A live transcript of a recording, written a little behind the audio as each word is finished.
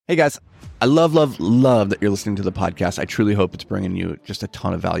Hey guys, I love that you're listening to the podcast. I truly hope it's bringing you just a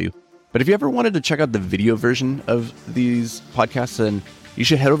ton of value. But if you ever wanted to check out the video version of these podcasts, then you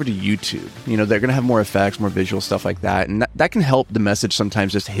should head over to YouTube. You know, they're going to have more effects, more visual stuff like that. And that can help the message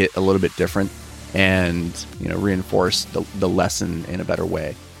sometimes just hit a little bit different and, you know, reinforce the lesson in a better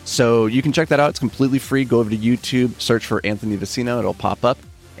way. So you can check that out. It's completely free. Go over to YouTube, search for Anthony Vicino. It'll pop up.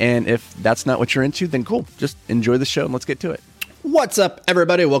 And if that's not what you're into, then cool. Just enjoy the show and let's get to it. What's up,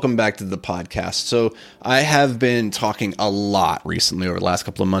 everybody? Welcome back to the podcast. So I have been talking a lot recently over the last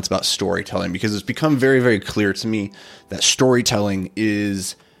couple of months about storytelling because it's become very, very clear to me that storytelling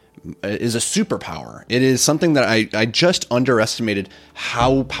is a superpower. It is something that I just underestimated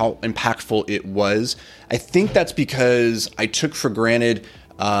how impactful it was. I think that's because I took for granted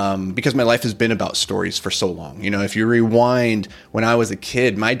because my life has been about stories for so long. You know, if you rewind when I was a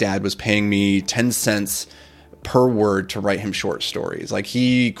kid, my dad was paying me 10 cents per word to write him short stories. Like,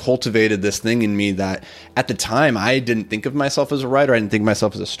 he cultivated this thing in me that at the time I didn't think of myself as a writer. I didn't think of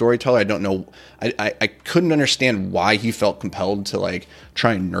myself as a storyteller. I don't know. I couldn't understand why he felt compelled to like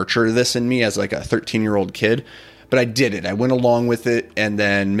try and nurture this in me as like a 13-year-old kid. But I did it. I went along with it. And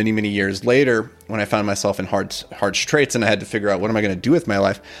then many, many years later, when I found myself in hard straits and I had to figure out what am I going to do with my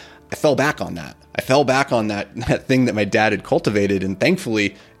life, I fell back on that. I fell back on that thing that my dad had cultivated. And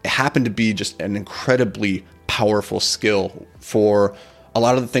thankfully, it happened to be just an incredibly powerful skill for a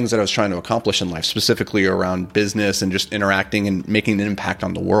lot of the things that I was trying to accomplish in life, specifically around business and just interacting and making an impact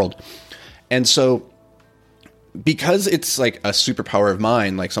on the world. And so because it's like a superpower of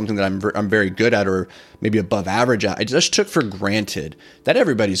mine, like something that I'm very good at or maybe above average at, I just took for granted that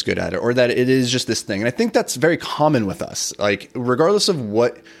everybody's good at it or that it is just this thing. And I think that's very common with us. Like, regardless of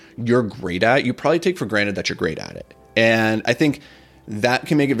what you're great at, you probably take for granted that you're great at it. And I think that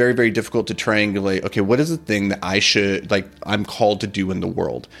can make it very, very difficult to triangulate, okay, what is the thing that I'm called to do in the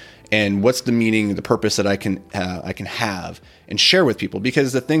world? And what's the meaning, the purpose that I can have and share with people?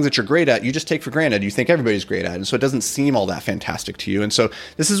 Because the things that you're great at, you just take for granted. You think everybody's great at it. And so it doesn't seem all that fantastic to you. And so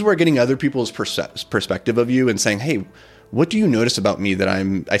this is where getting other people's perspective of you and saying, hey, what do you notice about me that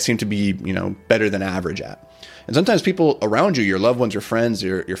I seem to be, you know, better than average at? And sometimes people around you, your loved ones, your friends,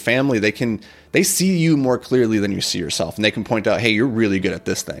 your family, they see you more clearly than you see yourself. And they can point out, hey, you're really good at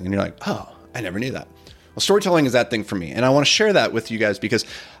this thing. And you're like, oh, I never knew that. Well, storytelling is that thing for me. And I want to share that with you guys because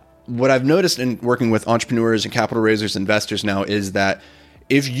what I've noticed in working with entrepreneurs and capital raisers, investors now is that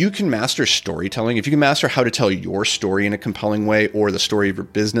if you can master storytelling, if you can master how to tell your story in a compelling way, or the story of your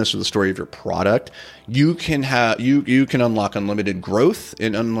business or the story of your product, you can unlock unlimited growth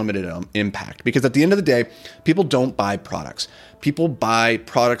and unlimited impact. Because at the end of the day, people don't buy products. People buy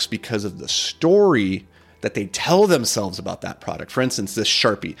products because of the story that they tell themselves about that product. For instance, this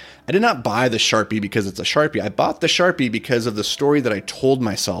Sharpie. I did not buy the Sharpie because it's a Sharpie. I bought the Sharpie because of the story that I told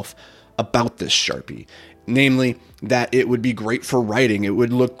myself about this Sharpie. Namely, that it would be great for writing. It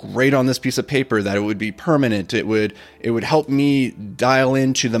would look great on this piece of paper, that it would be permanent. It would help me dial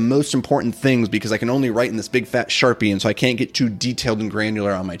into the most important things because I can only write in this big fat Sharpie. And so I can't get too detailed and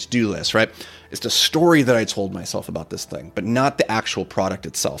granular on my to-do list, right? It's the story that I told myself about this thing, but not the actual product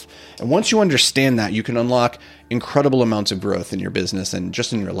itself. And once you understand that, you can unlock incredible amounts of growth in your business and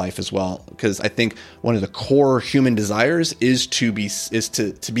just in your life as well. Because I think one of the core human desires is to be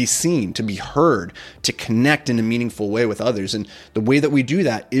seen, to be heard, to connect in a meaningful way with others. And the way that we do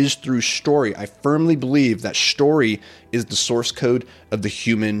that is through story. I firmly believe that story is the source code of the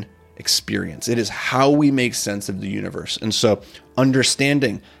human experience. It is how we make sense of the universe. And so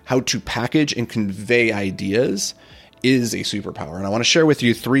understanding how to package and convey ideas is a superpower. And I want to share with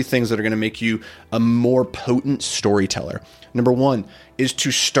you 3 things that are going to make you a more potent storyteller. Number 1 is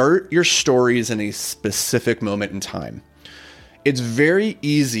to start your stories in a specific moment in time. It's very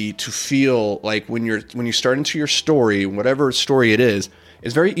easy to feel like when you start into your story, whatever story it is,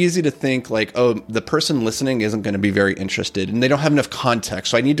 it's very easy to think like, oh, the person listening isn't going to be very interested and they don't have enough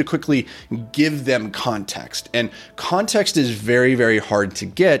context. So I need to quickly give them context. And context is very, very hard to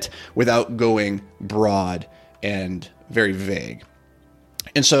get without going broad and very vague.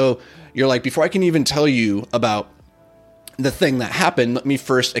 And so you're like, before I can even tell you about the thing that happened, let me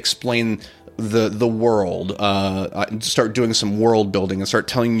first explain the world, start doing some world building and start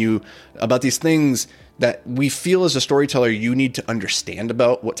telling you about these things that we feel as a storyteller you need to understand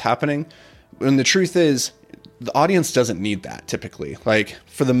about what's happening. And the truth is, the audience doesn't need that typically. Like,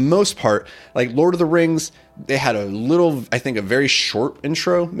 for the most part, like Lord of the Rings, they had a little, I think, a very short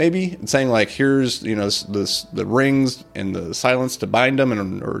intro, maybe, saying like, here's, you know, the rings and the silence to bind them,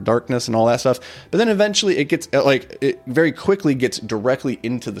 and or darkness and all that stuff. But then eventually it gets like, it very quickly gets directly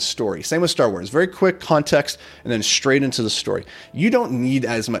into the story. Same with Star Wars, very quick context and then straight into the story. You don't need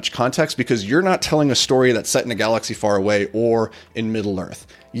as much context because you're not telling a story that's set in a galaxy far away or in Middle Earth.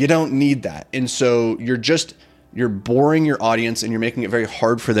 You don't need that. And so you're boring your audience and you're making it very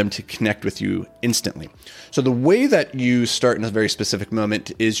hard for them to connect with you instantly. So the way that you start in a very specific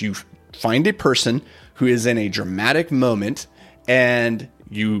moment is you find a person who is in a dramatic moment, and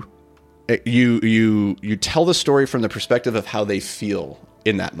you tell the story from the perspective of how they feel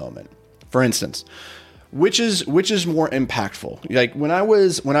in that moment. For instance, which is more impactful? Like when I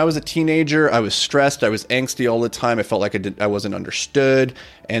was a teenager, I was stressed, I was angsty all the time. I felt like I wasn't understood,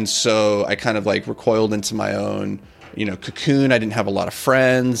 and so I kind of like recoiled into my own, you know, cocoon. I didn't have a lot of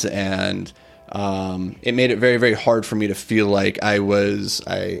friends, and it made it very, very hard for me to feel like I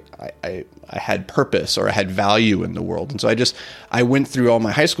had purpose or I had value in the world. And so I went through all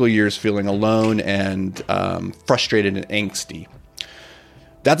my high school years feeling alone and frustrated and angsty.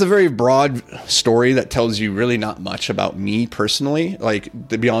 That's a very broad story that tells you really not much about me personally, like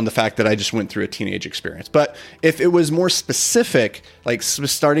beyond the fact that I just went through a teenage experience. But if it was more specific, like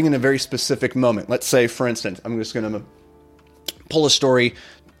starting in a very specific moment, let's say, for instance, I'm just going to pull a story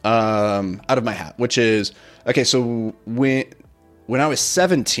out of my hat, which is, okay, so when I was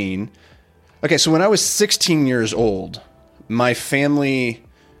 17, okay, so when I was 16 years old, my family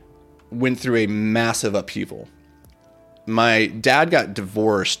went through a massive upheaval. My dad got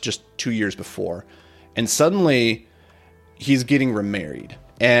divorced just 2 years before, and suddenly he's getting remarried.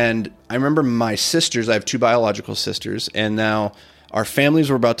 And I remember my sisters, I have 2 biological sisters, and now our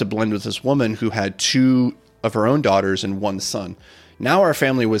families were about to blend with this woman who had 2 of her own daughters and 1 son. Now our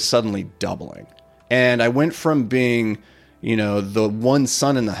family was suddenly doubling. And I went from being, you know, the 1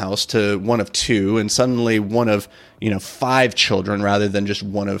 son in the house to one of 2, and suddenly one of, you know, 5 children rather than just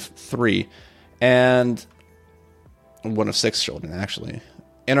one of 3. And one of 6 children, actually.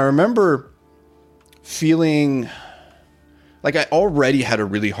 And I remember feeling like I already had a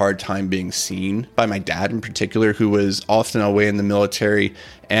really hard time being seen by my dad in particular, who was often away in the military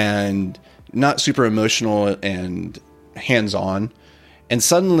and not super emotional and hands-on. And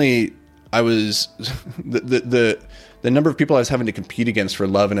suddenly I was the number of people I was having to compete against for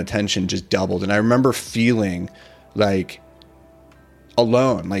love and attention just doubled. And I remember feeling like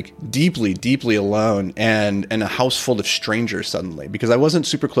alone, like deeply, deeply alone, and a house full of strangers suddenly, because I wasn't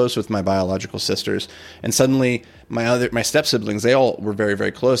super close with my biological sisters. And suddenly my step siblings, they all were very,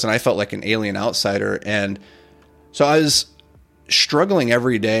 very close. And I felt like an alien outsider. And so I was struggling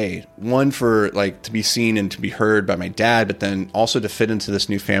every day, one, for like to be seen and to be heard by my dad, but then also to fit into this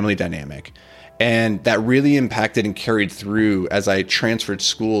new family dynamic. And that really impacted and carried through as I transferred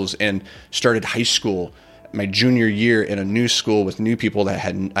schools and started high school, my junior year, in a new school with new people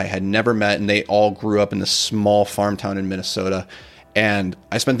that I had never met, and they all grew up in this small farm town in Minnesota. And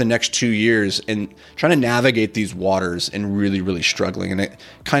I spent the next 2 years in trying to navigate these waters and really, really struggling. And it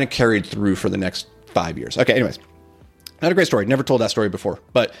kind of carried through for the next 5 years. Okay, anyways, not a great story. Never told that story before,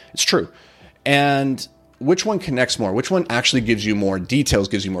 but it's true. And which one connects more? Which one actually gives you more details,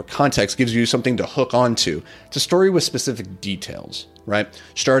 gives you more context, gives you something to hook onto? It's a story with specific details, right?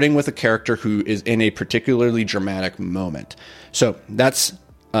 Starting with a character who is in a particularly dramatic moment. So that's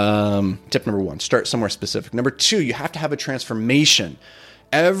tip number 1. Start somewhere specific. Number 2, you have to have a transformation.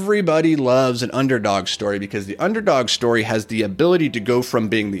 Everybody loves an underdog story because the underdog story has the ability to go from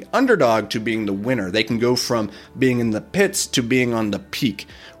being the underdog to being the winner. They can go from being in the pits to being on the peak.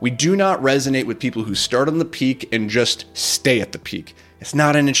 We do not resonate with people who start on the peak and just stay at the peak. It's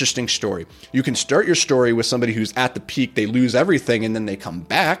not an interesting story. You can start your story with somebody who's at the peak, they lose everything, and then they come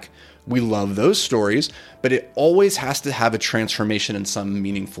back. We love those stories, but it always has to have a transformation in some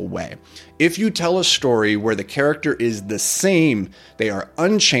meaningful way. If you tell a story where the character is the same, they are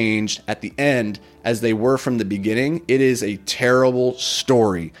unchanged at the end as they were from the beginning, it is a terrible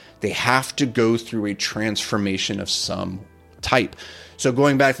story. They have to go through a transformation of some type. So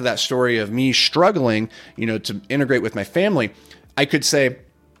going back to that story of me struggling, to integrate with my family, I could say,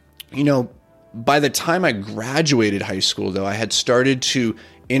 by the time I graduated high school, though, I had started to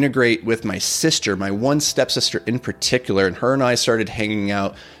integrate with my sister, my one stepsister in particular, and her and I started hanging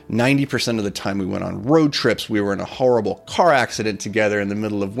out 90% of the time. We went on road trips. We were in a horrible car accident together in the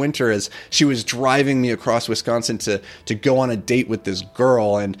middle of winter as she was driving me across Wisconsin to go on a date with this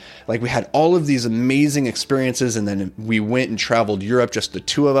girl. And we had all of these amazing experiences. And then we went and traveled Europe, just the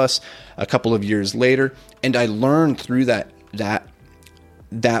 2 of us, a couple of years later. And I learned through that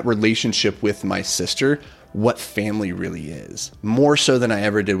that relationship with my sister what family really is, more so than I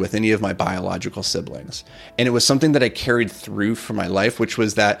ever did with any of my biological siblings. And it was something that I carried through for my life, which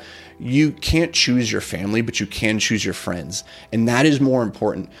was that you can't choose your family, but you can choose your friends. And that is more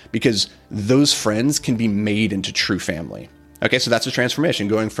important because those friends can be made into true family. Okay, so that's a transformation,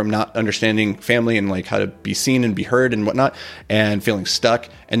 going from not understanding family and like how to be seen and be heard and whatnot, and feeling stuck,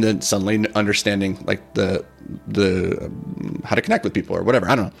 and then suddenly understanding like the how to connect with people or whatever.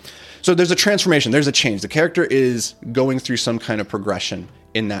 I don't know. So there's a transformation, there's a change. The character is going through some kind of progression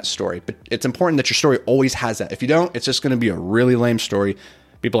in that story, but it's important that your story always has that. If you don't, it's just going to be a really lame story.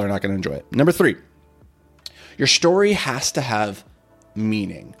 People are not going to enjoy it. Number 3, your story has to have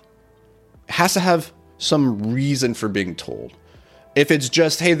meaning. It has to have some reason for being told. If it's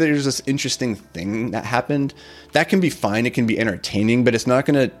just, hey, there's this interesting thing that happened, that can be fine. It can be entertaining, but it's not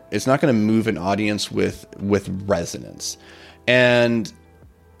gonna move an audience with resonance. And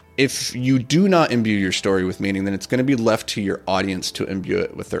if you do not imbue your story with meaning, then it's going to be left to your audience to imbue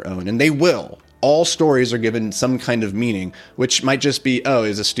it with their own. And they will. All stories are given some kind of meaning, which might just be, oh,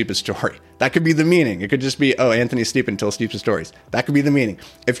 it's a stupid story. That could be the meaning. It could just be, oh, Anthony's stupid and tells stupid stories. That could be the meaning.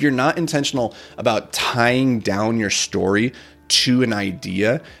 If you're not intentional about tying down your story to an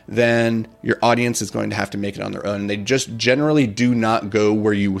idea, then your audience is going to have to make it on their own. And they just generally do not go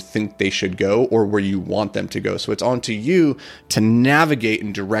where you think they should go or where you want them to go. So it's on to you to navigate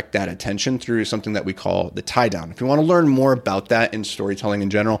and direct that attention through something that we call the tie down. If you want to learn more about that in storytelling in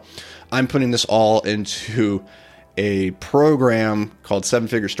general, I'm putting this all into a program called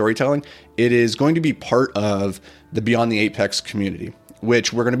 7-Figure Storytelling. It is going to be part of the Beyond the Apex community,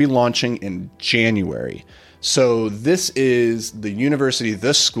 which we're going to be launching in January. So this is the university,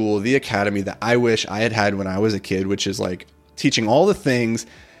 the school, the academy that I wish I had had when I was a kid, which is like teaching all the things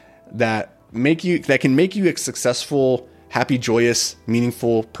that can make you a successful, happy, joyous,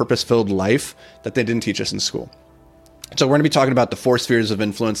 meaningful, purpose-filled life that they didn't teach us in school. So we're going to be talking about the 4 spheres of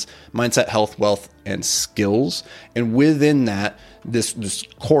influence: mindset, health, wealth, and skills. And within that, this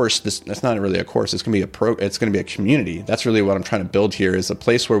course, that's not really a course. It's going to be it's going to be a community. That's really what I'm trying to build here, is a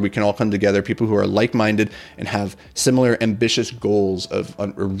place where we can all come together, people who are like-minded and have similar ambitious goals of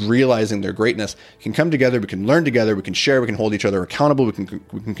realizing their greatness can come together. We can learn together. We can share. We can hold each other accountable. We can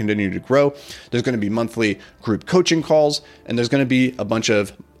continue to grow. There's going to be monthly group coaching calls, and there's going to be a bunch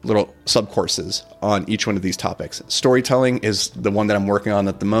of little sub-courses on each one of these topics. Storytelling is the one that I'm working on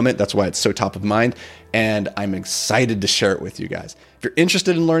at the moment. That's why it's so top of mind, and I'm excited to share it with you guys. If you're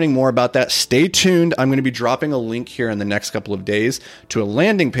interested in learning more about that, stay tuned. I'm going to be dropping a link here in the next couple of days to a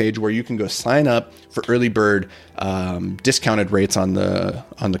landing page where you can go sign up for early bird discounted rates on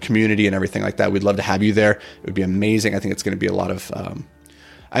the community and everything like that. We'd love to have you there. It would be amazing. I think it's going to be a lot of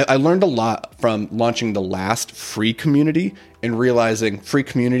I learned a lot from launching the last free community and realizing free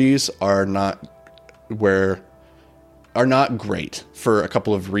communities are not great for a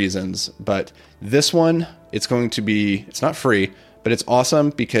couple of reasons. But this one, it's not free, but it's awesome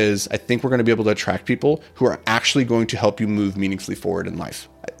because I think we're going to be able to attract people who are actually going to help you move meaningfully forward in life.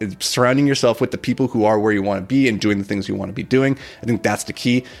 Surrounding yourself with the people who are where you want to be and doing the things you want to be doing, I think that's the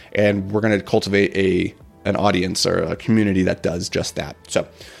key. And we're going to cultivate an audience or a community that does just that. So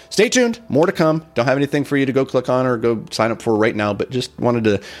stay tuned, more to come. Don't have anything for you to go click on or go sign up for right now, but just wanted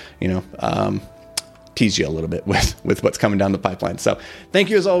to, tease you a little bit with what's coming down the pipeline. So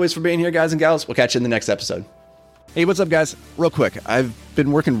thank you as always for being here, guys and gals. We'll catch you in the next episode. Hey, what's up, guys? Real quick, I've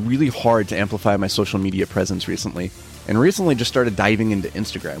been working really hard to amplify my social media presence recently, and recently just started diving into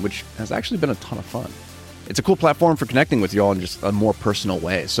Instagram, which has actually been a ton of fun. It's a cool platform for connecting with you all in just a more personal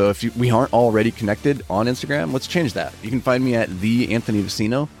way. So if we aren't already connected on Instagram, let's change that. You can find me at @the Anthony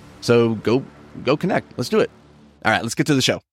Vicino. So go connect. Let's do it. All right, let's get to the show.